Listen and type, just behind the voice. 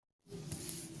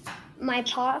My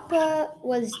papa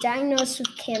was diagnosed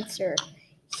with cancer.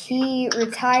 He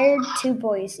retired to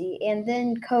Boise, and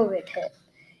then COVID hit.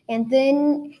 And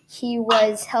then he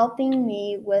was helping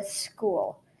me with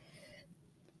school.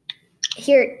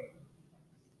 Here,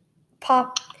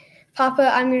 Papa,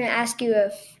 I'm going to ask you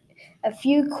a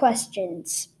few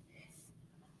questions.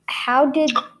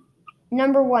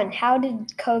 Number one, how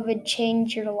did COVID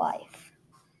change your life?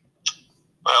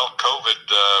 Well, COVID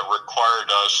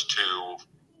required us to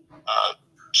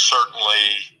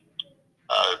certainly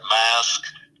mask,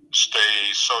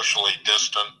 stay socially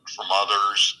distant from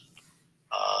others,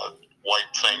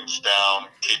 wipe things down,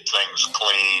 keep things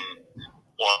clean,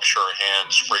 wash our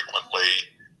hands frequently.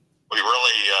 We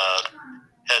really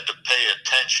had to pay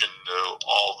attention to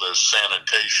all the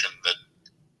sanitation that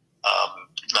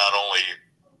not only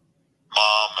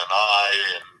Mom and I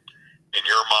and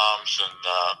your moms and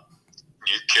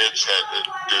you kids had to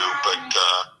do, but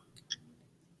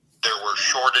there were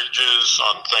shortages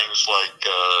on things like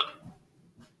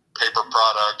paper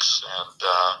products, and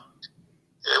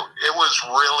it was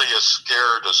really a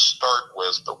scare to start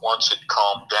with, but once it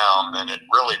calmed down, then it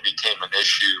really became an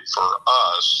issue for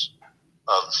us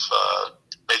of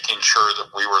making sure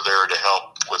that we were there to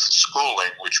help with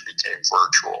schooling, which became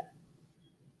virtual.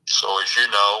 So as you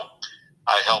know,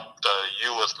 I helped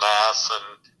you with math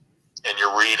and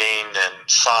your reading and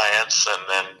science, and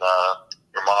then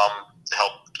your mom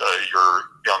helped your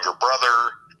younger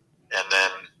brother, and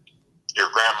then your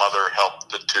grandmother helped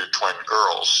the two twin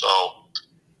girls. So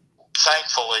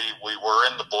thankfully, we were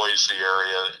in the Boise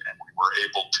area, and we were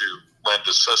able to lend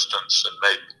assistance and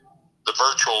make the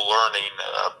virtual learning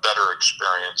a better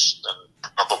experience than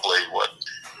probably what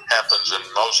happens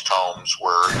in most homes,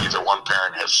 where either one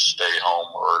parent has to stay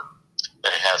home or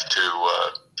they have to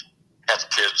have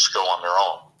kids go on their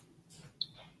own.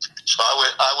 So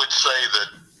I would say that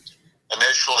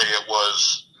initially it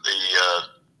was the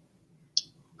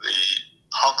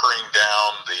hunkering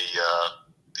down, the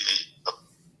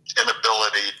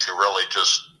inability to really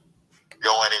just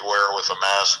go anywhere with a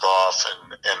mask off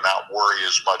and not worry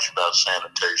as much about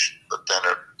sanitation. But then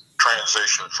it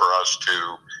transitioned for us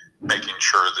to making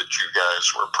sure that you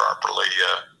guys were properly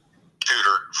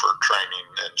tutored for training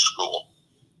in school.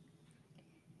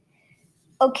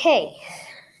 Okay,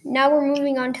 now we're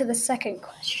moving on to the second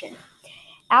question.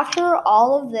 After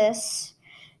all of this,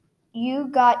 you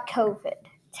got COVID.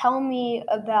 Tell me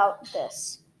about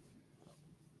this.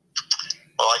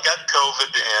 Well, I got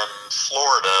COVID in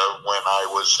Florida when I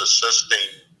was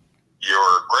assisting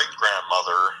your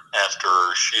great-grandmother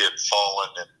after she had fallen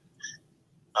and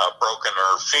broken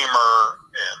her femur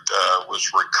and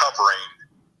was recovering.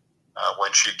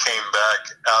 When she came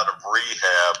back out of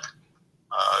rehab,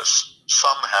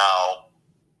 somehow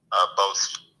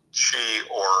both she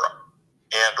or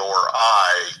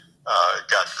I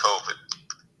got COVID.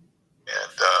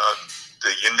 And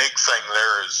the unique thing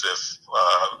there is if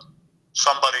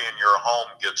somebody in your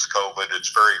home gets COVID,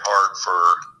 it's very hard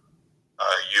for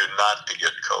you not to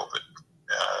get COVID.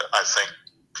 I think,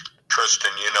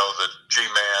 Tristan, you know that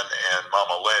G-Man and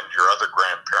Mama Lynn, your other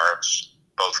grandparents,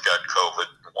 both got COVID,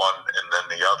 one and then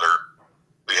the other.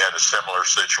 We had a similar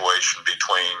situation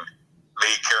between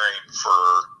me caring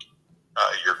for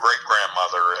your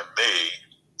great-grandmother and me,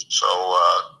 so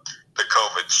the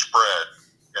COVID spread.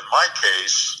 In my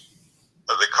case,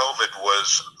 the COVID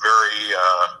was very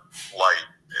light.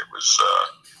 It was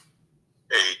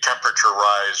a temperature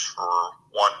rise for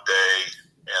one day,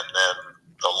 and then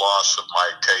the loss of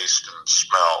my taste and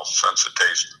smell, sense of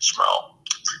taste and smell.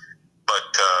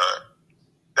 But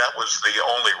that was the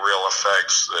only real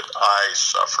effects that I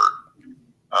suffered.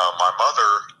 My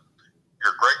mother,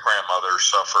 your great-grandmother,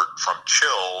 suffered from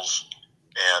chills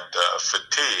and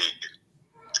fatigue,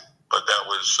 but that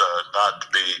was not to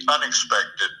be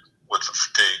unexpected with the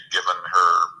fatigue given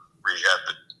her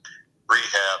rehab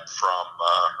from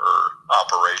her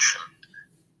operation.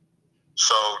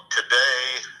 So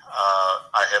today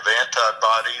I have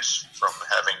antibodies from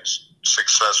having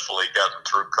successfully gotten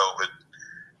through COVID,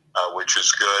 which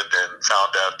is good, and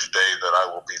found out today that I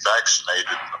will be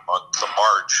vaccinated in the month of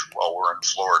March while we're in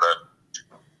Florida.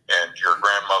 And your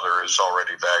grandmother is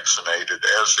already vaccinated,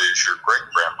 as is your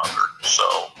great-grandmother.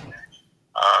 So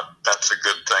that's a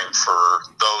good thing for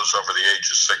those over the age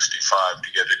of 65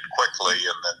 to get it quickly,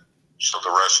 and then so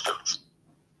the rest of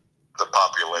the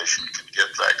population can get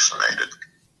vaccinated.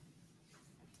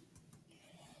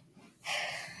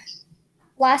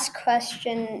 Last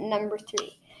question, number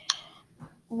 3.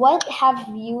 What have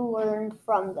you learned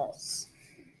from this?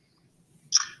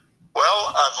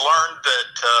 Well, I've learned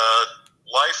that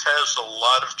life has a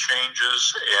lot of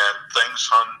changes and things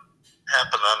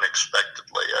happen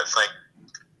unexpectedly. I think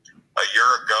a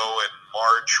year ago in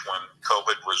March, when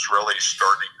COVID was really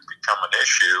starting to become an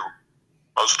issue,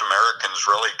 most Americans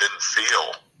really didn't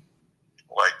feel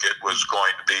like it was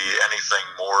going to be anything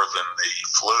more than the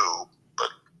flu.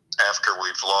 But after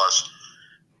we've lost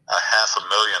 500,000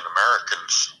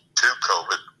 Americans to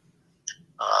COVID,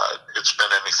 it's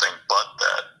been anything but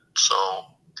that. So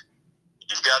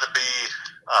you've got to be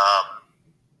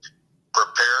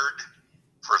prepared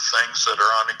for things that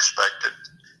are unexpected.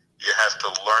 You have to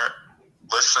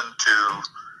listen to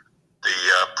the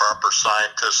proper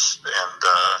scientists and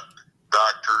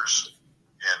doctors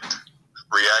and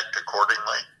react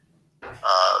accordingly.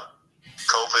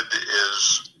 COVID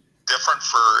is different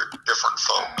for different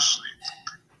folks.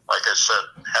 Like I said,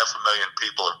 500,000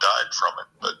 people have died from it,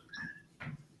 but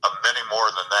many more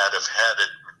than that have had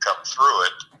it and come through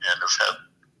it and have had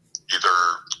either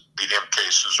medium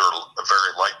cases or a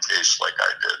very light case like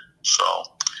I did. So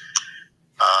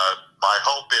my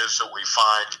hope is that we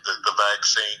find that the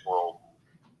vaccine will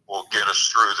get us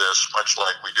through this, much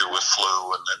like we do with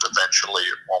flu, and that eventually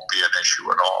it won't be an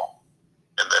issue at all,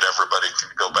 and that everybody can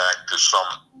go back to some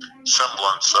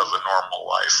semblance of a normal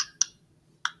life.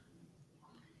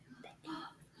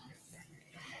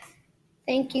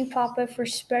 Thank you, Papa, for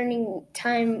spending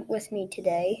time with me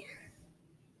today.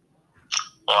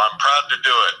 Well, I'm proud to do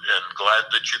it and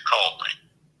glad that you called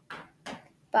me.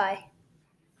 Bye.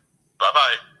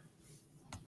 Bye-bye.